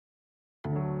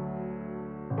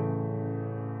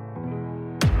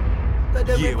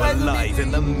You are live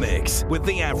in the mix with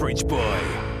the average boy,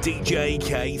 DJ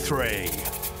K3.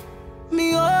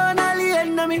 Me own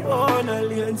alien, na me own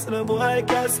alien, so no boy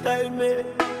can't style me.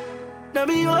 Na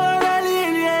me own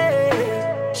alien,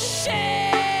 yeah. Shit.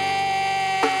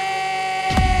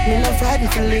 Me no frighten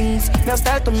feelings, now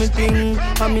start on me thing.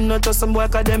 I me not just some boy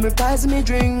 'cause them replies me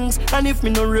drinks. And if me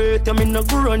no rate you, me no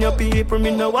go run your people. Me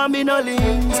no want me no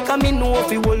links, 'cause me know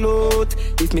if you will out.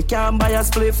 If me can't buy a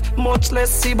spliff, much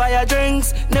less see buy a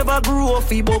drinks. Never grew up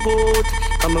fi bogot.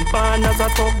 I'm a born as a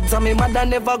thug, and me mother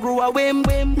never grew a whim.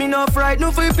 Me no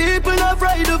frighten for people, no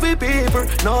frighten for people.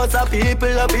 No some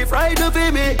people a be frightened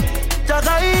for me. Just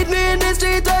hide me in the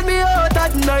street and me out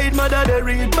at night. Mother they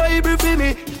read Bible for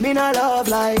me. Me no love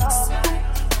likes.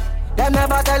 Them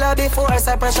never tell her before,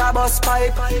 say pressure bus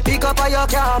pipe. Pick up or you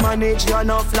can't manage you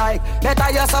enough like.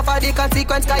 Better you suffer the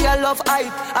consequence 'cause you love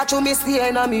hype. I true me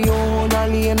staying on me own, a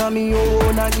lane on me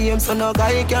own, a game so no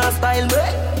guy can style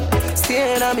me.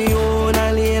 Staying on me own,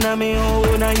 a lane on me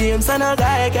own, a game so no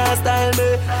guy can style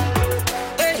me.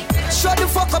 Shut the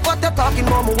fuck up what they're talking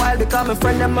about me while become a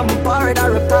friend and I'm a pirate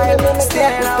or reptile.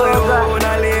 Staying on we own,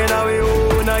 a lane on we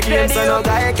own, a game so no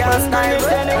guy can style me.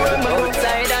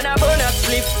 Outside and a bonus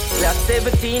flip. Black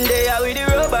 17 day with the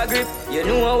rubber grip. You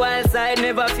know a wild side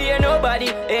never fear nobody.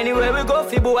 Anywhere we go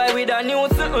fi boy with a new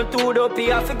something to the P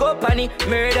have to go panny.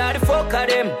 Murder the fuck of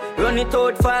them. Run it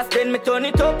out fast then me turn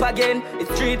it up again. The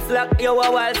streets lock you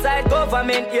a wild side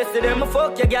government. Yesterday me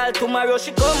fuck your girl, tomorrow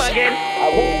she come again.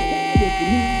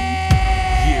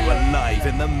 You are live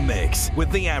in the mix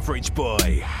with the average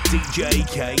boy, DJ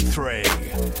K3.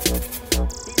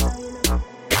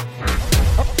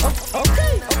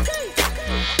 Okay.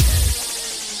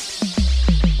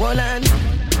 Well, and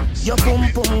your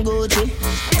pum pum Gucci,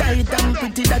 tight and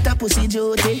pretty that a pussy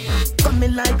Jody.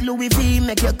 Coming like Louis V,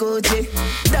 make your Gucci.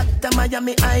 Dr.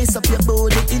 Miami eyes up your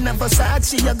body. In a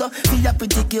Versace, you go be a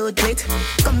pretty cute it.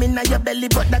 Come in your belly,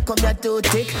 but that come your too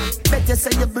thick. Better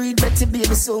say you breathe, better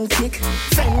baby soon kick.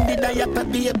 Fendi diaper,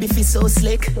 baby feel so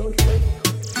slick.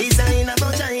 Designer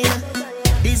vagina,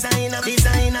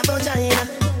 designer vagina.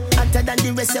 Hotter than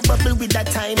the rest, you bubble with that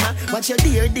timer. Watch your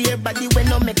dear body when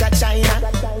no make a China.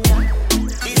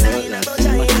 Designer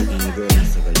vagina,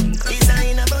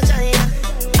 designer vagina.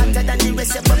 Hotter than the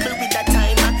rest, you bubble with that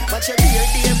timer. Watch your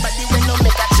dear body when no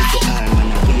make a China. She arm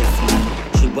and a waist man.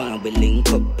 She want we link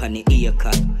up on the ear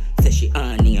cut. Say she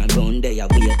honey a gun there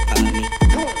wait for me.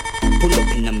 Pull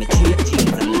up in a me straight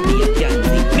jeans and me a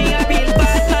candy. Me a real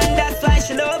bad man, that's why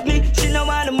she love me. She no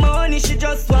want the money, she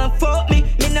just want fuck me.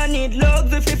 Me no need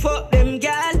love if we fuck them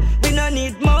gal. We no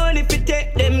need money if we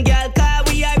take them gal. 'Cause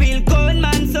we a real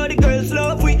gunman, so the girls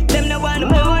love we. Them no want the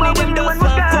money, them just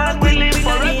want fuck we. We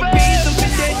no need reason if we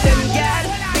take them gal.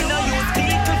 We no use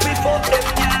people if we fuck them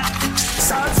gal.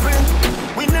 South Spring,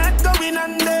 we not going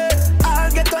under.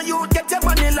 I'll get on you, get your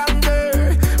money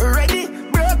longer. Ready,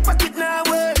 broke pocket now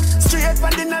work. Straight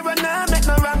from the narrow now, make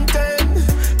no wrong turn.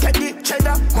 Get the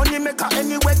cheddar, money maker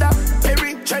any weather.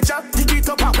 Perry treasure, dig it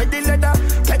up and with the leather.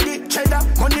 Get the cheddar,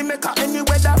 money maker any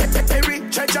weather. Perry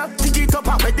treasure, dig it up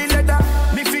and with the leather.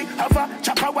 Me fi have a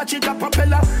chopper, watch it a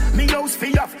propeller. Me house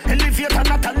fi have elevator,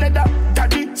 not a leather.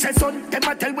 Daddy say son, them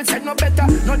a tell we say no better.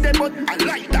 No them but I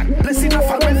like that, blessing her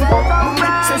forever.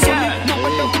 Moment say son, no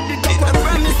one don't put the top up.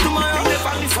 Promise tomorrow,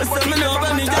 never miss a step,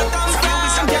 never me get down.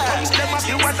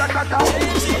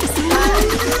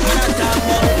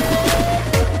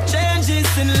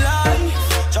 Changes in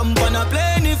life, jump on a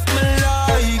plane if me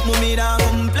like. Mommy don't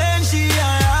complain, she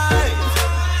alright.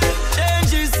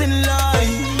 Changes in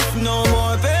life, no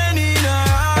more pain in her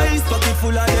eyes. Pocket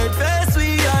full of dead face,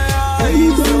 we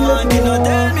alright. So I did not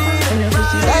tell me.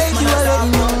 Like you already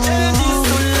know. Changes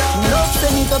to life. Love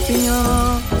send it up in you.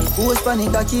 Who's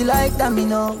panic cocky like that me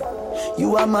know.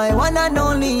 You are my one and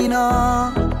only, you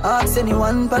know. Ask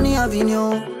anyone pani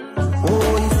avenue.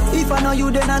 Oh, if I know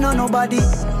you, then I know nobody.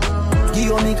 Give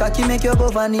you me cocky, make you go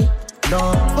funny. No,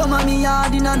 come on me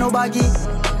hard in a no baggy.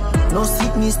 No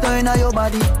sickness turn on your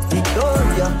body.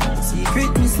 Victoria,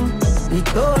 secret missing.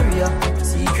 Victoria,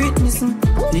 secret missing.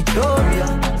 Victoria,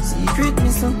 secret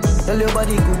missing. Tell your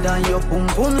body good and your pum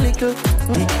pum little.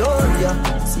 Victoria,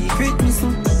 secret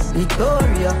missing.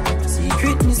 Victoria,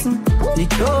 secret missing.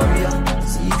 Victoria,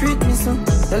 secret missing.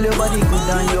 Tell your body good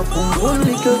and your pum pum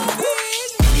little.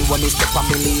 You want me step a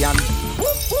million?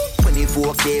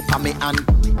 24K pa me hand.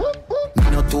 Me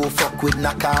no too fuck with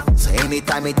knock off. So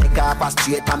anytime me take off a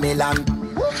straight a me land.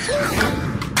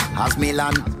 As me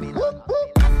land,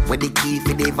 with the key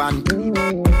for the van.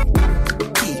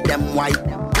 Keep them white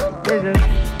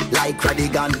like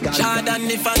Radigan.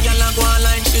 Jordan, if a girl go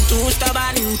online, she too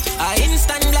stubborn. I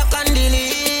instant block and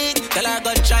delete. Tell her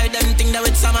go try them thing that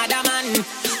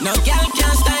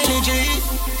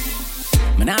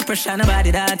pressure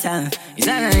nobody that time. It's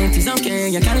alright, it's okay,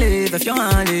 you can live if you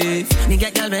want to live. Me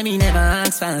get girl, baby, never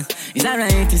ask for. It's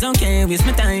alright, it's okay, waste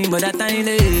my time, but that time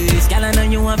is. Girl, I know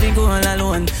you want to go all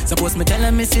alone. Suppose me tell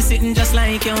her me see sitting just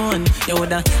like your own. You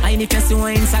woulda hide if you see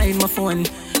one inside my phone.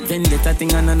 Vendetta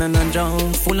thing and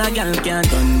drown. Full of gal can't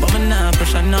done, but me nah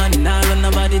pressure none. Nah run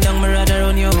nobody down, me rather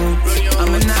run you.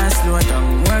 I'm a nah slow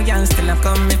down. More gal still a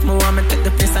come if me want me take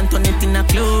the place and turn it in a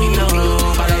club.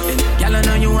 Alright then, gal I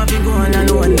know you want to go all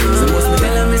alone. Suppose me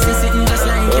tell her me see sitting just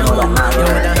like your own. You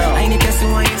woulda hide if you see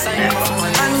one inside my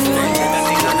phone. Vendetta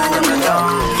thing and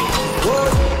drown.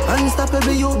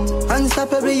 Unstoppable youth,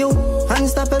 unstoppable youth,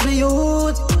 unstoppable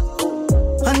youth.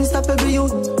 Unstoppable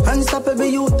youth, unstoppable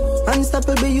youth,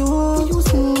 unstoppable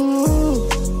youth.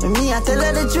 Me, I tell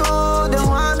her the truth. Don't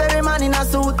want every man in a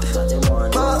suit.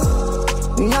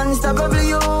 Unstoppable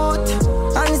youth,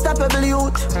 unstoppable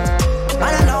youth.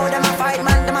 I don't know them a fight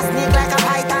man, them a sneak like a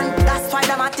python. That's why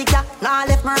them a tick ya, now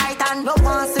left my right hand. No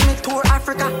one see me tour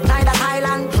Africa, neither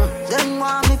Thailand. Them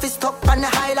want me fi stuck on the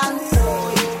highlands.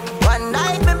 One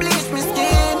night me bleach me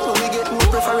skin, we get more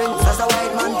preference as a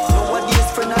white man.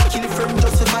 Nowadays friend I kill friend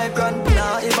just for 5 grand.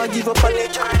 Nah, if I give up on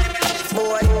it,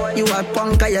 boy, you a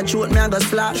punk, I throat me I go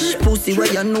splash. Pussy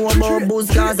where you know about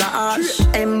booze cause I ash.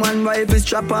 M1 rifle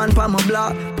strap on pa my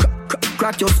block.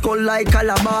 Crack your skull like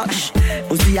calabash.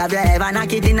 Pussy, have you ever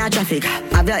knocked it in a traffic?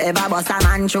 Have you ever bust a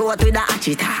man throat with a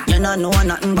hatchet? You don't know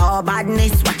nothing about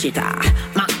badness, watch it.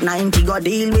 Mac 90 go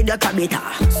deal with the cabita.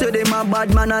 Say them a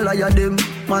bad man, I liar them.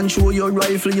 Man show your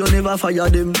rifle, you never fire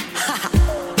them.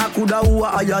 I coulda who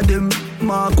hire them.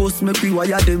 Marcus make we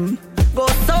wire them. Go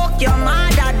soak your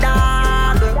mother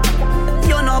dog.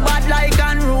 You know bad like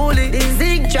unruly. The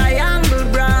zig triangle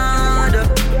brand.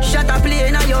 Shut up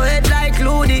plane on your head like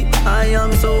Looney. I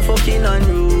am so fucking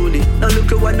unruly. Now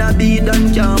look at what I be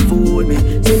done can't fool me.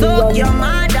 Soak your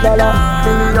mother dog.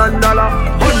 You know bad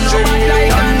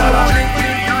like unruly.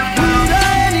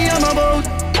 Any I'm about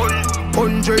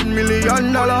 $100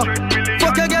 million.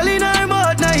 Fuck a girl in her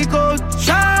mouth, night out.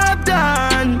 Sharp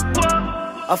down.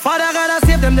 A father gotta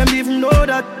save them even know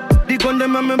that. The gun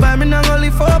them on me buy me not only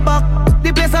 4 back.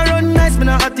 The place I run nice, me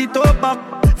not at the top back.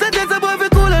 Say there's a boy fi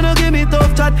cool and no give me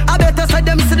tough chat. I better side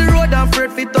them see the road and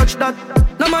afraid fi touch that.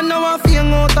 No man now a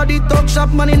fing out of the talk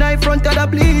shop. Man in high front of the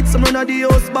bleed, some run of the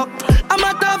house back. I'm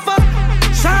a tough fuck.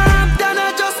 Sharp down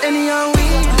or just any and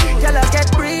weed. Y'all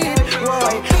get breed,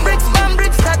 boy. Bricks from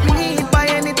bricks that me need. Buy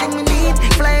anything me need,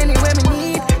 fly anywhere me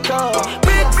need. Go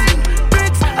bricks,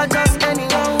 I just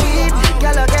any and weed.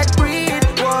 Y'all get breed,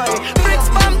 boy. Bricks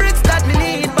from bricks that me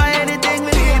need. Buy anything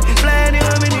me need, fly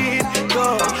anywhere me need.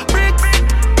 Go bricks.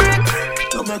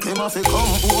 You make him have to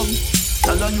come home.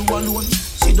 Tell her you alone.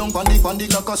 Sit down pan the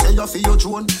like I say you feel your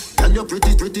drone. Tell you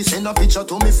pretty, send a picture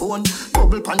to me phone.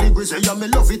 Bubble pan the grizzly, yeah me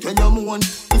love it when you moan.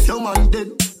 If your man dead,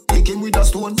 pick him with a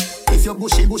stone. If you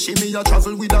bushy, me a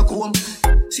travel with a comb.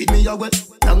 See me a wet,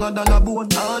 younger than a bone.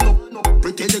 Ah no,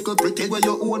 pretty little pretty where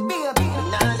you own. Me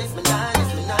nah left.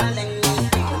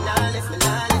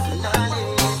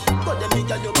 But them me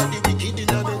girl you got the wicked in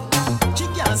a bed. She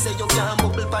can't say you can't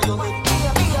bubble by your head.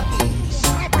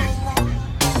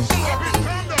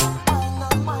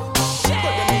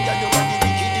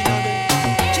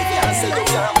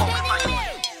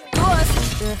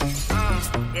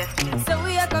 So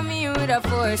we are coming with a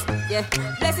force, yeah.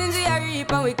 Blessings we are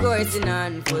reap and we coursing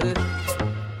on full.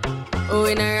 Oh,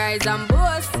 we not rise and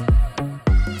boast.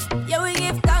 Yeah, we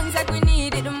give thanks like we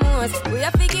need it the most. We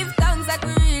have to give thanks like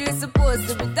we really supposed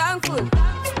to be thankful.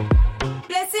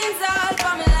 Blessings all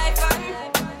for my life and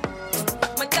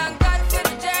my thank God for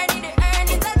the journey, the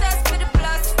earnings, not just for the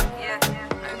plus. Yeah,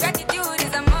 and gratitude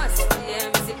is a must. Yeah,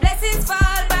 we see blessings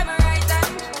fall by my right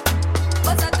hand,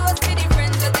 but I toast for the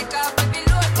friends that take off with the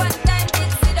load. One time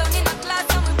kids sit down in a class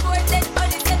and we pour dead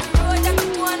bodies at the road and we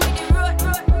go on with the road.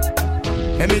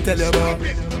 Let me tell you about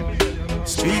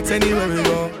streets anywhere we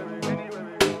go.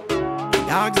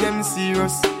 Dog them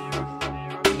serious,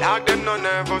 dog them no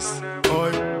nervous.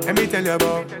 Boy, let me tell you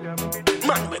about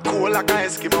man we cool like a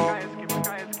Eskimo.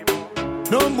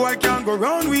 No boy can go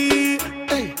round we.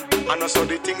 Hey, I know so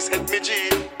the things hit me G.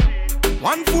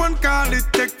 One phone call it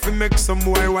take to make some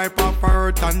boy wipe up her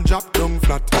hurt and drop down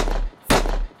flat.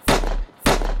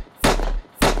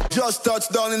 Just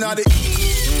touched down in the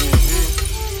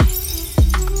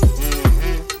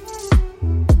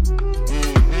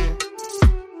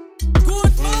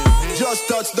Just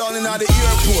touched down in the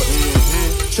airport.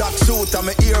 Track suit and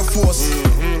my Air Force.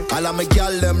 All of my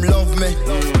gal them love me.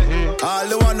 All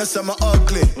the wanna say me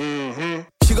ugly.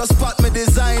 She go spot me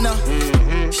designer.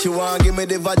 She wanna give me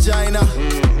the vagina.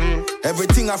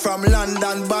 Everything are from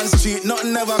London, Bond Street.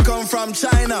 Nothing ever come from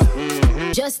China.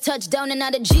 Just touched down and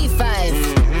out of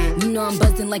G5. You know I'm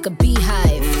buzzing like a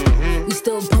beehive. We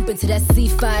still pumping to that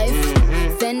C5.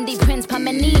 Fendi prints pa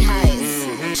my knee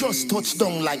highs. Just touched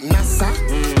down like NASA.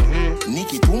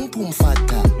 Nikki pum pum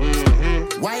fata.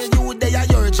 While you there at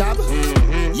your job,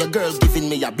 your girl giving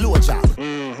me a blowjob.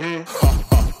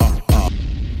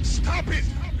 Stop it.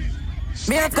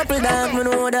 Me a couple dogs, me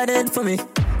know what that did for me.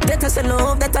 That I say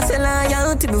love, that I say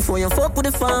loyalty. Before you fuck with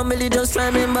the family, just try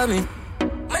remember me.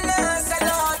 I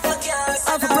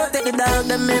have to protect the dog,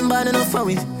 them member enough for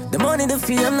me. The money, the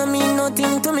fame, no mean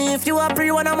nothing to me. If you are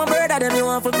pre one, I'm a brother, then you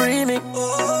want to free me.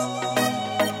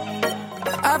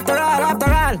 After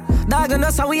all, dog and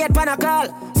us a wait pan a call.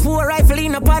 4 rifle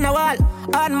in upon a wall.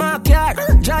 On my car,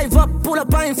 drive up, pull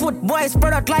up on foot. Boys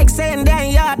spread out like saying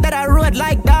damn yard. That I road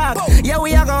like dog. Yeah,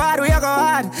 we a go hard.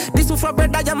 This one for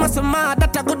bread that you must mad.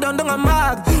 That a good down a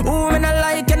mag. Who me not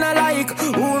like and I like.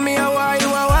 Who me a why, you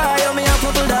a why. You me a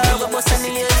couple dog, but what's in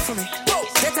the end for me?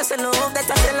 That I say love, that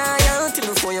I say loyalty.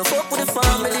 Before you fuck with the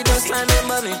family, just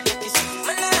remember me.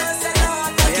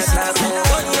 Yes, I'm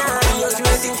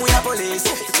you think we are police.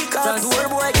 Kick off the world,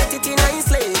 boy, get it in a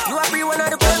slave. You are free one of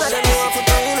the girls that you want to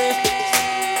pay me.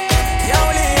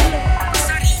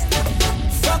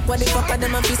 Fuck what the fuck of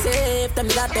them and be safe. Them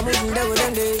got them within the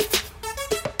wooden day.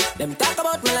 Them talk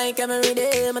about me like every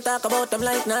day. Me talk about them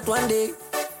like not one day.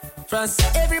 Trust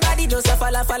everybody just a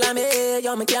follow me.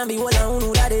 Yo, me can't be one on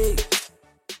who that day.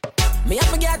 Me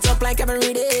have me get up like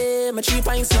every day. My 3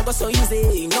 pints not go so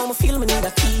easy. Now me feel me need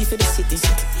a key for the city.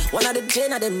 One of the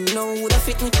gen of them know who that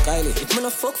fit me. Kylie, if me no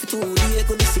fuck for 2 days,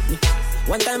 could sick me.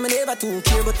 One time I never too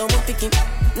care, but I'm picking.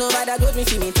 Nobody judge me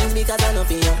for me things because I know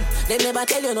for you. They never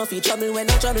tell you no for trouble when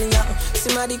I'm troubling you.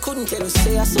 Somebody couldn't tell you,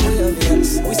 say I saw you.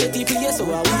 We say TPS, so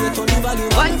I wait on the value.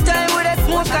 One time with that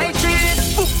smoke I treat.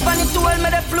 Poop on the tool, me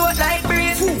they float like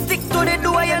breeze. Stick to the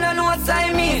door, you don't know what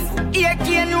I mean. Ear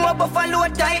key, new buffalo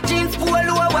tight jeans.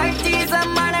 Polo, white tees,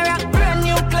 and man a rock. Brand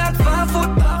new clocks, 4 foot.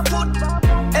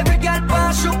 Every girl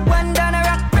pass, shook one down a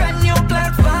rock. Brand new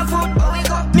clocks, 4 foot.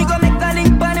 Me go make a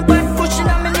link, bunny, but pushing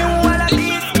on me new wall of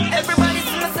these. Everybody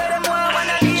see me say them one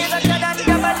of these. I tell that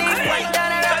double leaf, one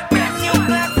down a rock. Brand new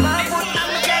clocks, 4 foot.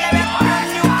 I'm tell a rock, brand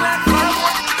new clocks, 4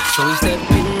 foot. So we step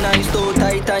in nice to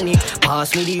Titanic.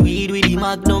 Pass me the weed with the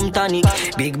Magnum tonic.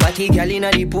 Big body gal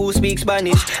inna the pool speak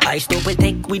Spanish. I stop a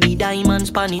tech with the diamond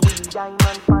Spanish.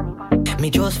 Me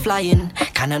just flying,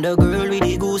 Canada girl with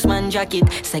the gooseman jacket.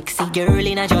 Sexy girl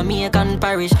in a Jamaican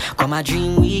parish. Come a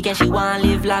dream weekend, she want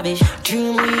live lavish.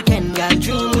 Dream weekend, girl,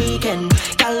 dream weekend.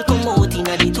 Girl come out in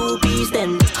a the 2-piece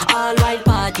then. All white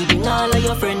party, bring all of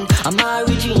your friend. I'm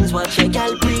Mary jeans, watch your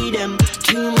girl pre them.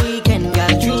 Dream weekend,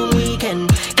 girl, dream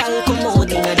weekend. Girl come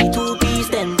out in a the 2-piece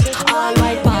then. All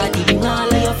white party, bring all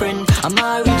of your friend. I'm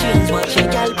Mary jeans, watch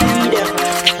your girl pre them.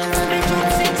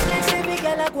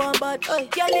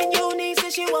 Girl in uni say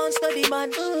she wants study man.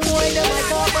 Boy them I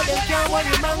talk but them can't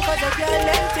worry man. Cause a girl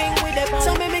them thing with them.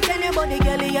 So me tell you about the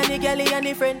girlie and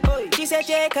the friend. She said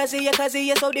yeah cause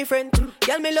you're so different.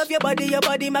 Girl me love your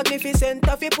body magnificent.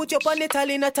 If you put your on the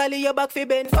tally, Natalie your back fi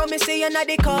bend. For me see you na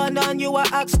the corner and you a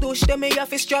axe douche. Then me have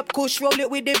to strap kush, roll it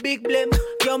with the big blem.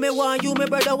 Yo me want you, me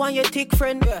brother want your thick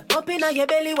friend. Up in your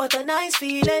belly, what a nice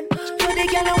feeling. You the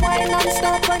girl a wine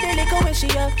non-stop and the liquor when she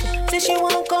have. Say she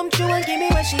won't come through and give me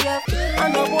when she have.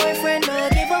 And her boyfriend no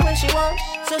give her when she want.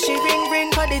 So she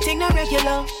ring cause the thing not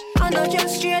regular. And not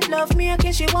just straight love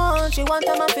making she want. She want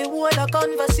time to hold a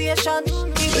conversation.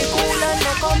 Keep it cool and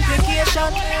no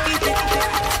complication.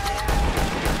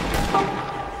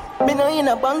 Me no in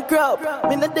a bankrupt.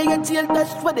 Me no day a jail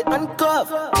dash for the handcuff.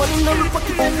 Money in my pocket,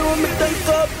 you know me tank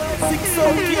up. 6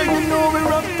 out here, you know we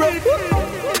rough.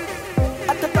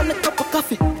 I took on a cup of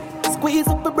coffee. Squeeze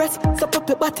up your breast, suck up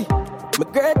your body. My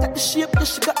girl got the shape, yeah,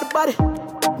 she got the body.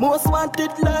 Most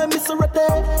wanted, like Miss Rotte.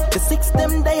 The 6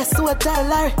 them days, so I tell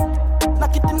Larry.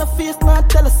 Knock it in the face, man,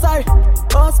 tell her sorry.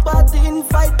 House party,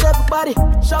 invite everybody.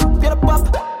 Champagne pop,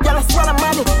 y'all I swallow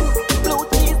money. Blue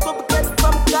cheese, bubble get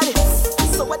from Cali.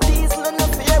 So what these learn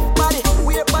for everybody.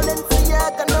 We're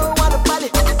Balenciaga, no one body.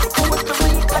 With the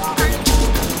ring,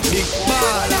 Big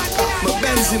baller, my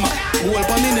Benzema. Whole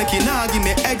pa me neck, nah give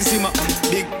me eczema.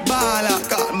 Big baller,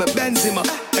 got my Benzema.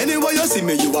 Anyway you see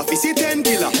me, you a see 10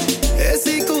 killer.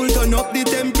 AC cool, turn up the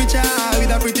temperature.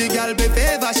 With a pretty girl, be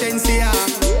favor Shensia.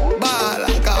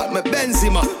 Baller, got my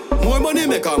Benzema. More money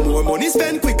make her, more money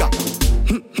spend quicker.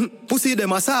 Pussy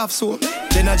them a soft so.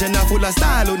 Then a gender full of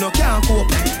style who no can't cope.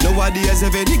 Nowadays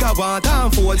every nigga want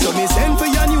and fold. So me send for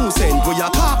your new send for your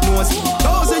cock nose.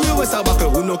 $1,000 US a buckle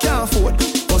who no can't afford.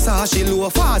 Bust her she low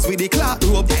fast with the clock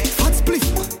rope. Hot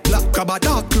spliff, black grab a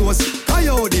dark clothes.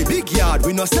 Coyote, big yard,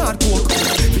 we no start coke.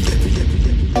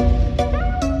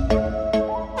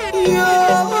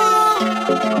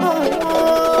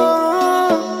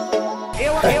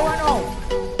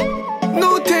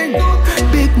 No thing,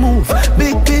 big move,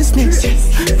 big business.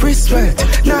 Free sweat,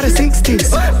 not a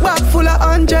 60s. Bag full of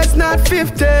hundreds, not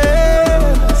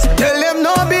 50s. Tell them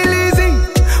no be easy.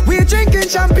 We drinking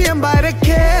champagne by the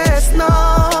case now.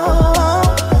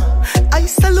 I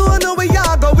salute no we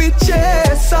all go with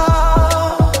chaser.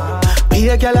 Be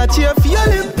a girl a cheer for your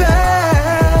limp.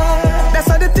 That's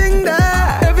how the thing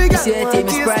there. Every girl want to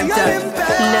kiss your limp.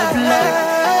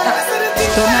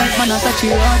 Tonight man I touch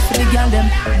you hard for the girl them.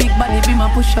 Big body be my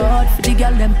push hard for the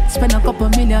girl them. Spend a couple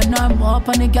million or more up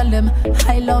on the girl them.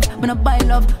 High love, man I buy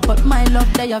love, but my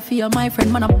love there for you, my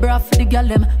friend. Man I bra for the girl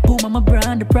them. Boom, I'm a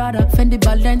brand, the product. Fendi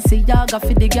Balenciaga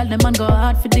for the girl them. Man go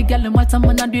hard for the girl them. What I'm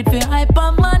gonna do it for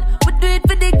hyper man. We do it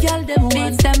for the girl them.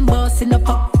 Beats them boss in a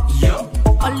cup.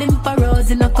 Olympia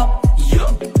Rose in a cup.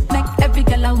 Make every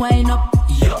girl a wine up.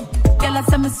 Girl I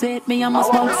say me sweet, me I must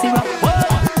smoke syrup.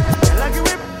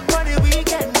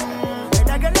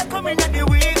 Coming at the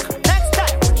week. Next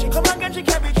time when she come again, she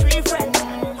carry 3 friends.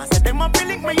 I said them up,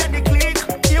 link me and the click.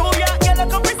 You girl,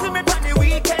 come see me on the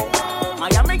weekend.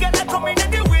 Miami girl, coming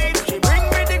at the week. She bring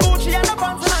me the Gucci and the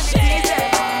pants and the t-shirt.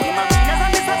 In my Venus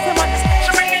and the sassy she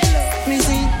bring it. Me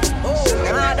see,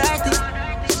 them are dirty.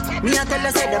 Me I tell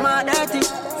you say them are dirty.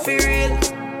 For real,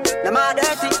 them are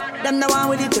dirty. Them the one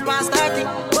with it to pass 30.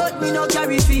 But me no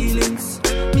carry feelings.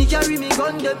 Me carry me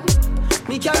gun them.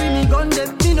 Me carry me gun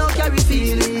them, me no carry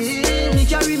feelings. Me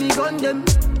carry me gun them,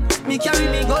 me carry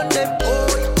me gun them. Oh,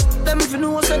 them if you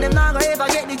know so them not gonna ever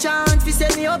get the chance to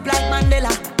set me up like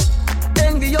Mandela.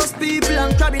 Envious people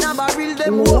and crab in a barrel,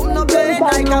 them open up their head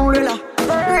like umbrella.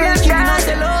 Real king not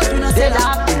sell out, we not sell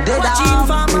out. Watching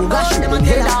from my gosh, them a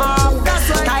dead out. That's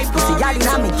why type pussy gal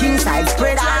inna me king size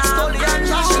spread out. Scully and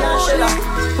Trashy and Shella.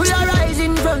 We are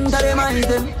rising in front of them and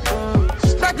them.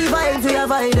 Dirty vibes we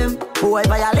avoid them. Boy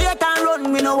violate and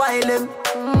run, we no wild them.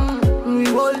 We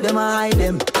hold them and hide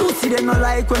them. Pussy them no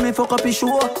like when me fuck up his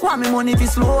show. Want me money fi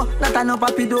slow, not a no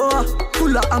papi door.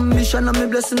 Full of ambition and me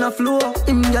blessing a flow.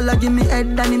 Him gyal give me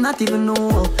head and he not even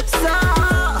know.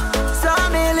 So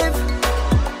me live.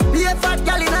 Be a fat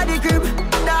gyal inna the crib.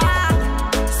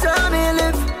 So me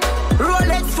live.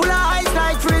 Rolex full of ice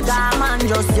like fridge. Man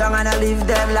just young and I live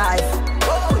them life.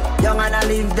 Young and I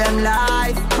live them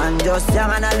life. Man just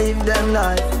young and I live them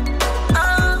life.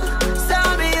 So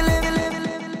me live.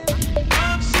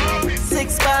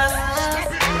 6 bars.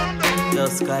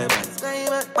 Just sky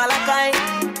Malachi.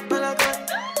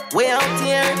 Way out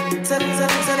here. So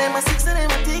them a 6 and them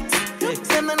a ticks.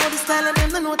 Them don't know the style and them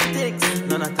don't know the ticks.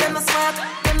 None of them a smart,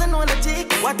 them don't know the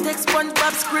ticks. What takes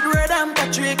SpongeBob, Squidward and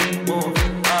Patrick?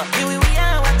 Here we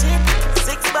are, watch it.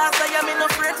 6 bars, I am in no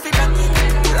afraid for that kid.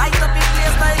 Light up the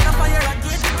place like a fire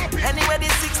rocket. Anyway, the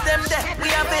 6 them there, we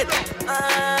have it.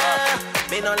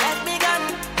 Me no let me gun.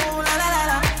 Ooh la la la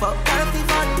la. Fuck healthy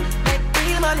fun, make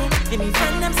real money. Give me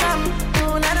friend them some.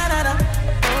 Ooh la la la la.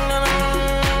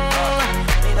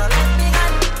 Me no let me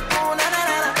gun. Ooh la la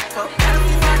la la. Fuck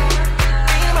healthy fun,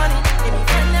 real money. Give me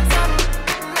friend them some.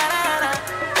 La la la la.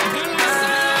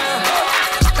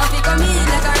 Coffee come in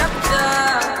like a raptor,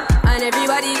 and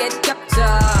everybody get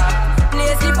captured.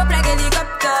 Play sleep up like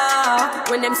helicopter.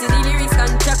 When them see the lyrics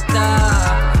constructor.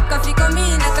 Coffee come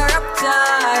in like a raptor,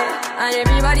 and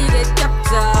everybody get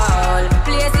captured.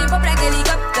 Play sleep up like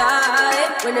helicopter.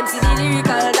 When them see the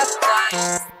lyrical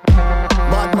doctor.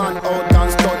 Bad man out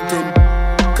and stunting.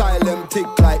 Kyle them thick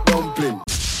like dumpling.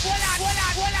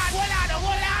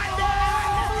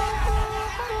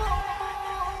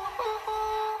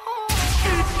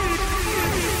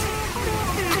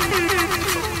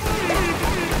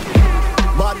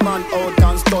 Bad man out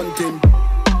and stunting.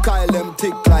 Kyle them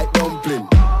thick like dumpling.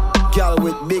 Girl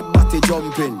with big body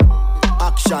jumping.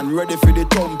 Action ready for the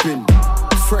thumping.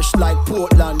 Fresh like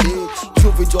Portland, eh?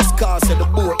 Juvie just cast at the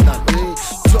boatland, eh?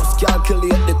 Just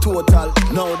calculate the total.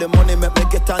 Now the money make me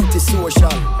get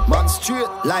antisocial. Man straight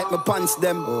like my pants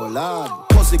them, oh lord.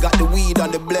 Pussy got the weed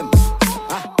and the blems.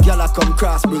 Girl I come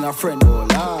cross bring a friend, oh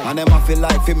lord. And them I feel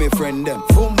like for me friend them.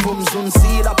 Boom boom soon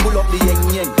see I pull up the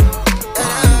yeng yeng.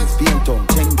 Paint on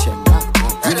cheng cheng.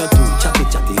 You know too chatty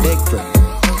chatty leg friend.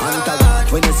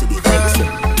 And when you see the X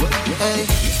hey,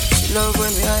 she love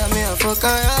when we hire me a fuck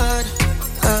her hard.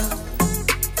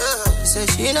 Say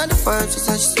she ain't on the fire, she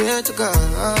said she swear to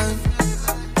God.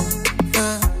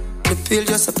 The pill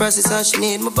just a process and she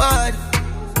need my body.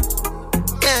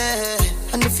 Yeah,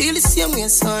 and the feel the same way,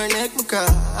 so her neck my cry.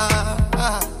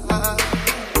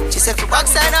 She said for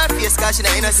backside her face, cause she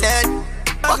not innocent.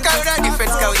 Walk out with a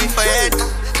different sky with for head.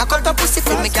 I cut a pussy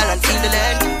for me girl and feel the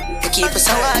land. They keep us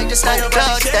so high just like the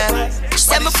clouds them. She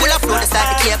said me full of flow just like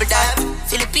the cable dam.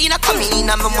 Filipina coming in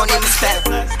and my money me spend.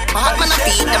 My heart man I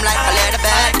beat them like a leather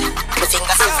bag. My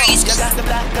fingers are freeze cause got the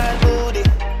black girl booty.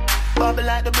 Bubble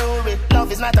like the brewery.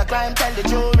 Love is not a crime, tell the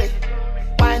jury.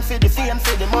 Wine for the fame,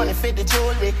 for the money, for the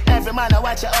jewelry. Every man I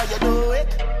watch you how you do it.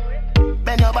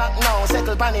 Bend your back now,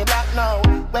 settle pan the black now.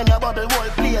 When your bubble whole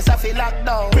place I feel locked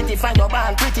down. Pretty find your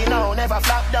band, pretty now, never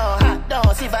flop down. Hot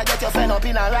down, see if I get your friend up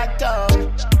in a rack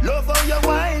down. Love how you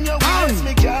wine, your waist,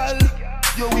 me girl.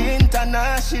 You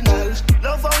international.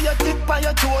 Love how you tip on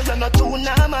your toe, you're not too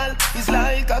normal. It's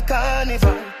like a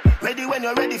carnival. Ready when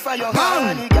you're ready for your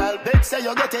honey, girl. Bet say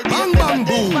you get a deal, better than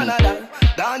Panadol.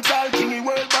 Dancehall king,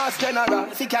 world boss general.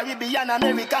 Fi Caribbean,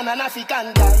 American and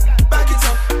African guy. Back it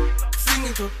up, fling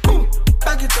it up, boom.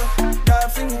 Back it up, girl,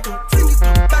 fling it up, fling it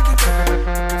up. Back it up,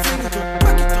 fling it up,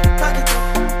 back it up, back it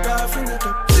up, girl, fling it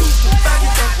up, fling it up. Back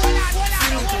it up, fling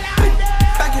it up,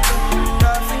 back it up,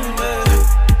 girl, fling it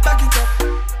up. Back it up,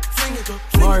 fling it up.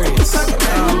 Maurice,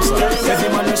 every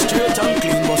man is straight and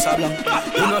clean, bossa blanc.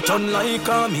 You not turn like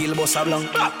a meal, bossa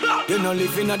blanc. You not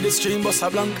living at the stream,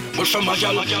 bossa blanc. Push from a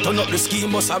gal, turn up the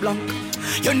scheme, bossa blanc.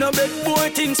 You know bed boy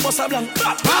things, bossa blanc.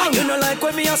 You know like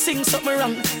when me a sing something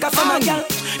wrong. Cause from a gal,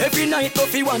 every night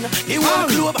coffee one. The one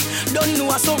club, don't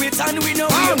know so it's and we know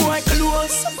we boy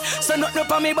close. So nothing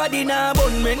up on me body now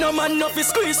bun. Me no man no fi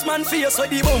squeeze man face so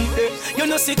the bump there. You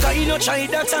know sick you no try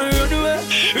that and run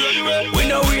away. We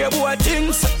know we boy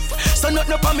things. So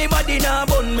nothing up on me body now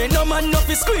bun. Me no man no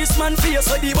fi squeeze man face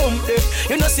so the bump there.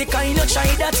 You know sick you no try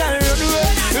that and run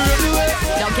away.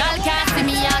 No girl can't see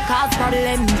me and cause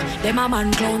problem. Them a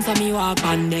man clowns so me walk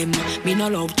on them. Me no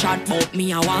love chat but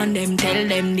me I want them. Tell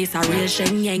them this a real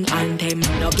Shen Yang anthem.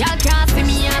 No girl can't see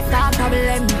me and start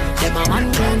problem. Them a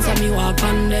man clowns so me walk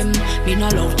on them. Me no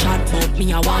love chat but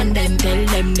me I want them. Tell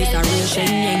them this a real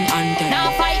Shen Yang anthem. Now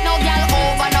fight no girl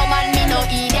over no man, me no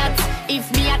idiot.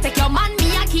 If me I take your man,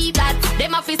 me I keep that.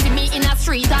 Them a fi see me in a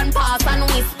street and pass and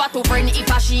whisper to friend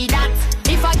if I she that.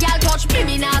 If a girl touch me,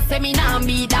 me nah say me nah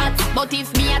be that. But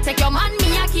if me I take your man,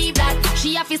 me I keep that.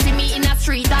 She a fi see me in a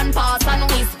street and pass and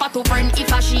whisper to friend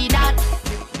if I she that.